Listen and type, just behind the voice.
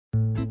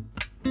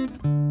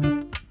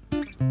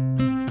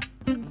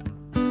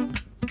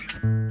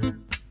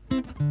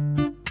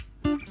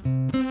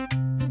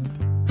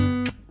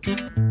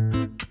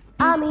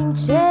in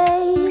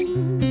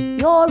chains,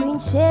 you're in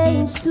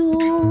chains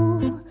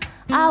too.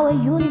 Our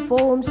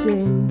uniforms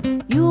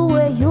and you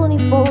wear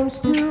uniforms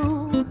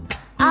too.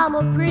 I'm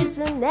a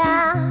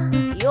prisoner,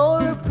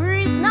 you're a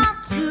prisoner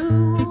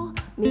too,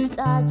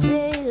 Mr.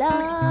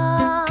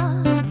 Jailer.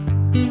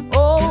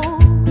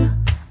 Oh,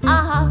 I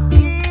have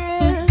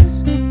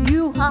fears,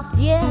 you have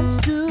fears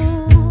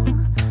too.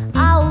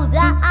 I'll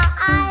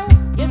die,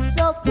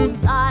 yourself will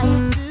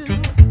die too.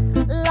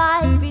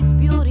 Life is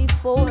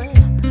beautiful,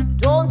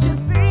 don't you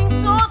think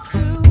so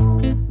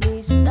too,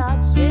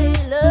 Mr.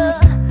 Jailer?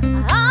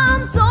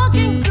 I'm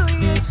talking to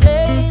you,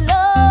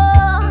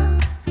 Jailer.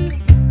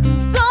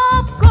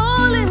 Stop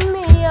calling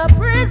me a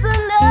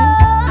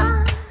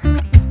prisoner.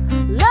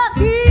 Let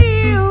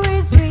he who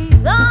is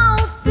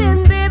without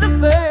sin be the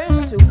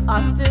first to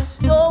cast a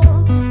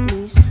stone,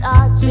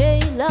 Mr.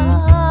 Jailer.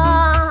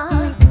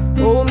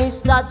 Oh,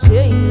 Mr.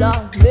 Jailer,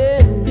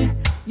 man,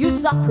 you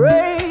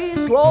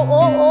suppress,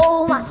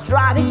 whoa, my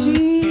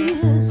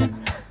strategies.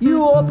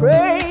 You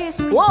oppress,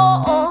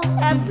 whoa,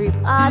 every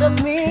part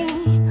of me.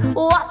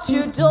 What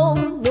you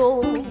don't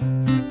know,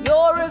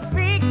 you're a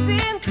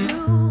victim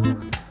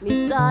too,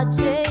 Mr.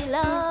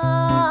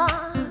 Jailer.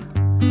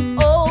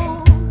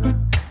 Oh,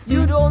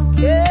 you don't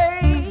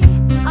care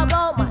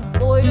about my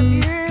point of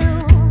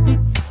view.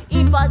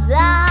 If I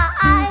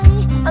die,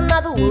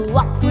 another will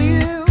walk for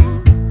you.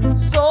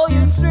 So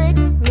you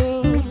tricked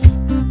me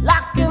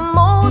like a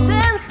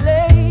modern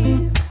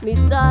slave,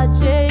 Mr.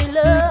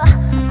 Jailer.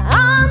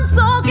 I'm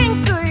talking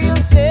to you,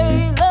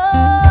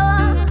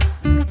 Jailer.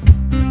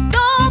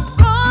 Stop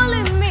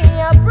calling me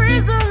a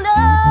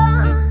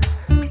prisoner.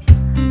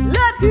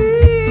 Let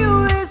he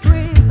who is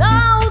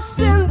without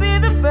sin be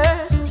the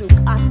first to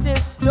cast a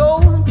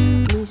stone,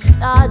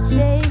 Mr.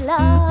 Jailer.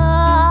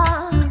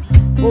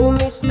 Oh,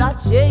 Mr.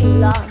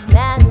 Jailer,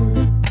 man.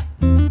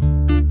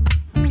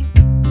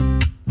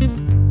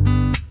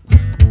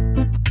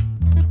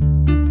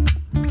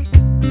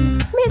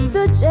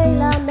 Mr.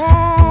 Jailer,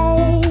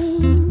 man.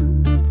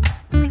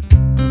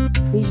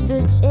 Mr.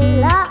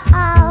 Jailer.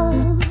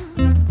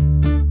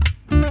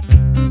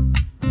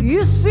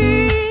 You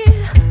see,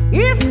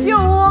 if you're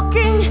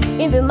walking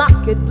in the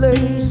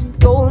marketplace,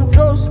 don't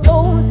throw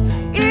stones.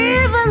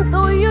 Even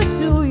though you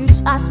do, you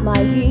just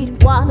might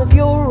hit one of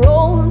your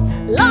own.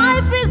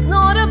 Life is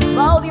not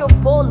about your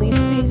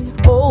policies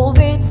all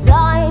the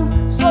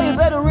time, so you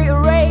better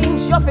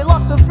rearrange your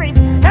philosophies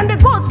and be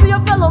good to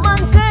your fellow man,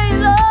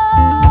 Jailer.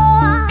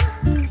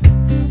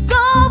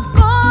 Stop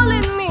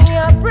calling me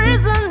a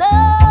prisoner.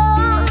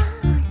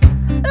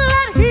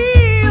 Let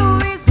he who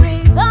is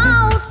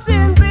without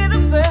sin be the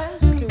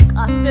first to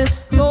cast a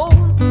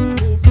stone,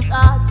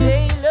 Mr.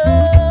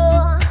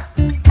 Jailer.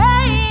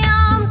 Hey,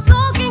 I'm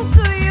talking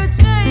to you,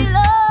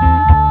 Jailer.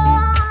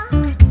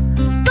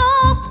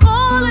 Stop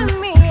calling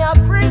me a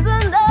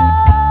prisoner.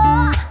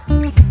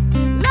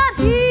 Let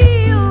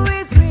he who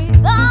is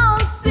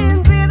without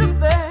sin be the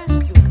first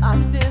to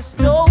cast a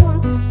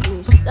stone,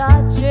 Mr.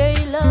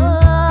 Jailer.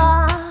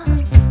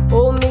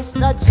 Oh,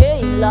 Mr.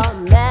 Jailer,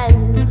 man.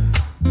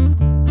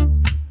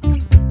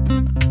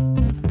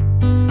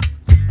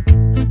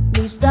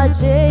 Mr.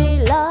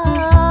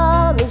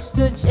 Jailer,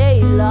 Mr.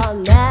 Jailer,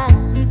 man.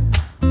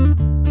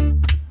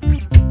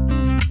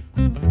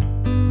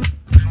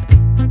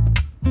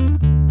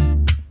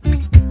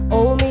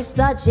 Oh,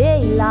 Mr.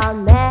 Jailer,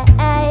 man.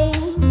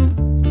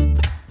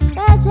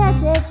 Jailer,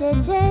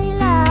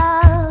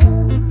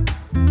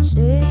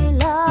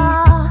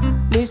 Jailer,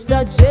 Mr.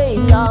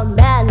 Jailer, man.